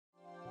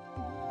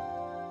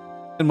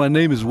And my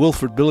name is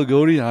Wilford.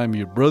 I'm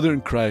your brother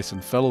in Christ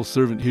and fellow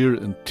servant here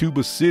in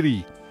Tuba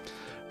City.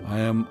 I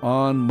am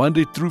on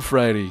Monday through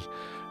Friday,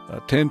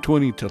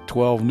 10:20 till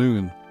 12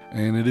 noon,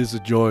 and it is a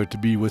joy to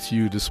be with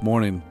you this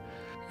morning.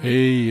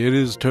 Hey, it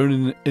is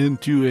turning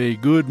into a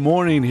good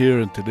morning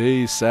here, and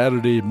today,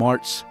 Saturday,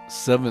 March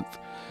 7th,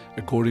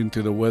 according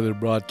to the weather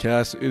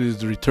broadcast, it is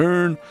the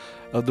return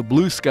of the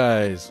blue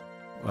skies.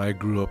 I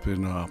grew up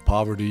in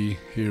poverty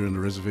here in the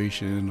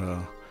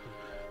reservation,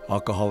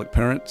 alcoholic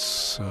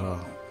parents,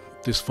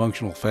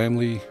 dysfunctional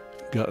family,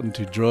 got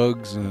into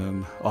drugs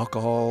and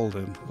alcohol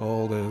and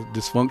all the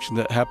dysfunction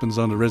that happens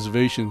on the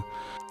reservation.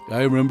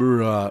 I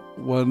remember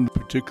one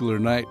particular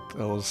night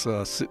I was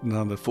sitting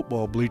on the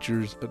football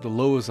bleachers at the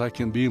lowest I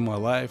can be in my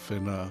life,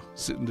 and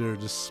sitting there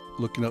just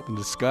looking up in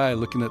the sky,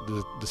 looking at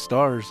the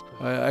stars.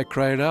 I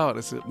cried out.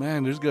 I said,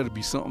 man, there's got to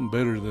be something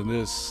better than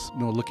this.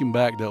 You know, looking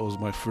back, that was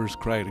my first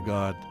cry to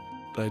God.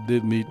 I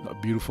did meet a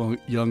beautiful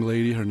young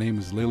lady. Her name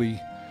is Lily.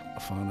 I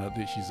found out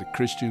that she's a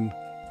Christian.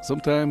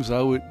 Sometimes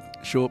I would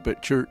show up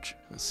at church,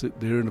 I'd sit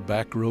there in the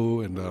back row,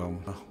 and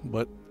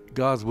but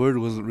God's word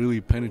wasn't really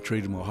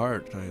penetrating my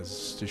heart. I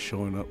was just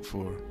showing up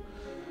for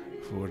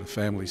the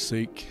family's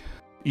sake.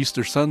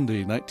 Easter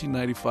Sunday,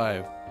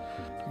 1995.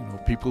 You know,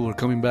 people were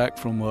coming back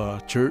from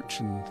church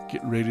and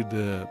getting ready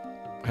to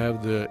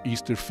have the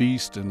Easter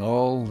feast and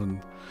all. And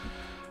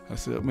I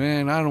said,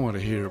 man, I don't want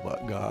to hear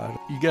about God.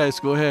 You guys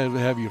go ahead and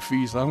have your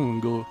feast. I'm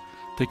going to go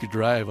take a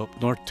drive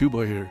up North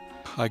Tuba here.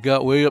 I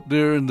got way up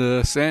there in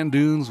the sand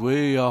dunes,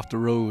 way off the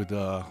road.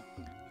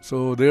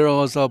 So there I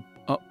was up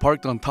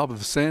parked on top of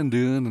a sand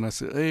dune, and I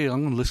said, hey,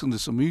 I'm going to listen to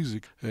some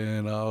music.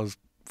 And I was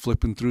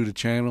flipping through the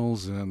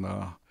channels, and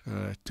I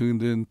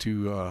tuned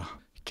into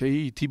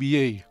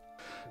KETBA.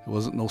 It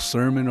wasn't no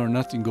sermon or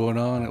nothing going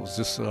on. It was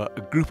just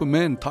a group of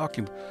men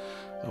talking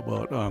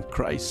about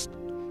Christ.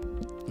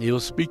 He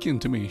was speaking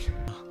to me.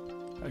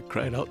 I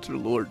cried out to the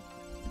Lord.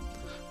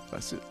 I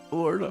said,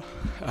 Lord,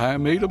 I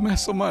made a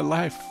mess of my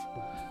life.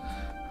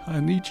 I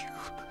need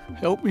you.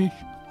 Help me.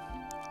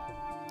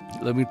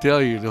 Let me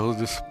tell you, there was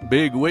this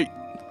big weight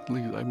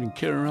I've been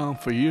carrying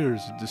around for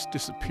years. It just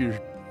disappeared,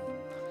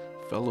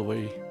 fell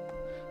away,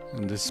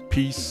 and this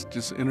peace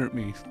just entered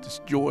me,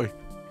 this joy.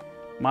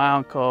 My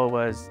uncle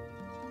was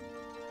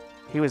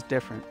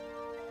different.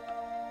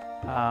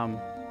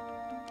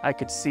 I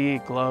could see a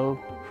glow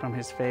from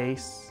his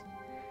face.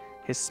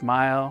 His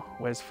smile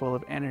was full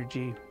of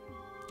energy,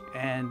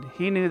 and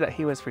he knew that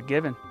he was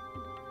forgiven.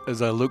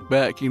 As I look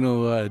back, you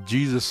know,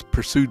 Jesus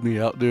pursued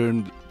me out there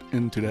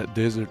into that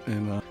desert,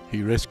 and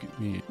he rescued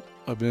me.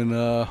 I've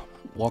been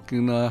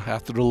walking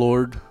after the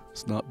Lord.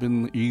 It's not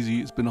been easy,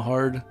 it's been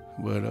hard,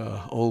 but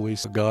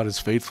always God is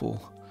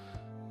faithful.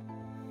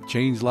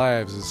 Change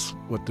lives is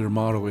what their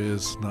motto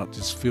is, not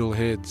just fill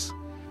heads.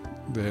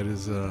 That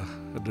is a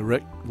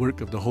direct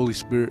work of the Holy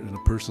Spirit in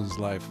a person's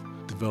life.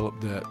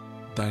 Develop that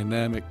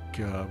dynamic,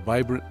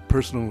 vibrant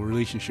personal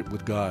relationship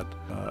with God.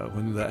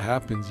 When that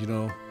happens, you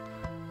know,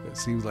 it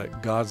seems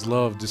like God's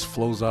love just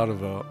flows out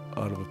of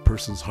a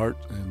person's heart,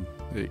 and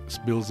it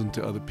spills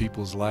into other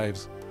people's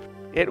lives.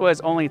 It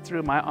was only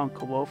through my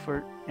Uncle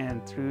Wilford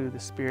and through the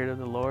Spirit of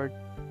the Lord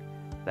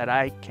that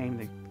I came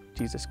to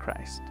Jesus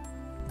Christ.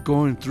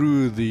 Going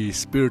through the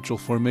spiritual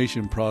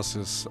formation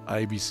process,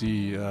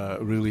 IBC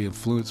really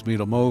influenced me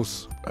the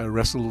most. I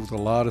wrestled with a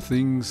lot of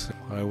things.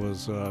 I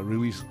was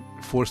really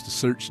forced to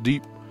search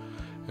deep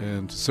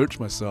and to search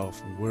myself,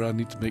 where I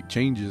need to make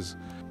changes.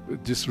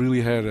 It just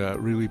really had a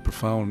really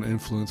profound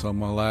influence on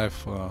my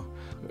life.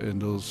 In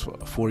those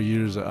 4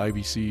 years at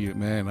IBC,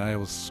 man, I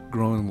was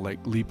growing like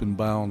leap and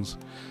bounds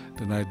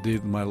than I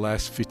did in my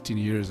last 15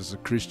 years as a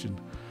Christian.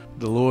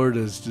 The Lord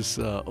is just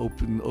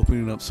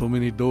opening up so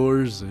many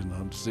doors, and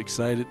I'm just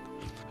excited.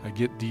 I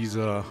get these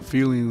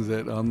feelings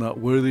that I'm not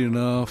worthy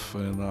enough,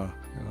 and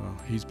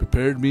He's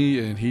prepared me,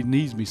 and He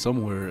needs me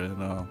somewhere,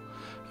 and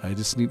I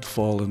just need to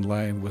fall in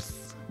line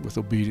with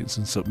obedience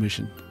and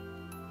submission.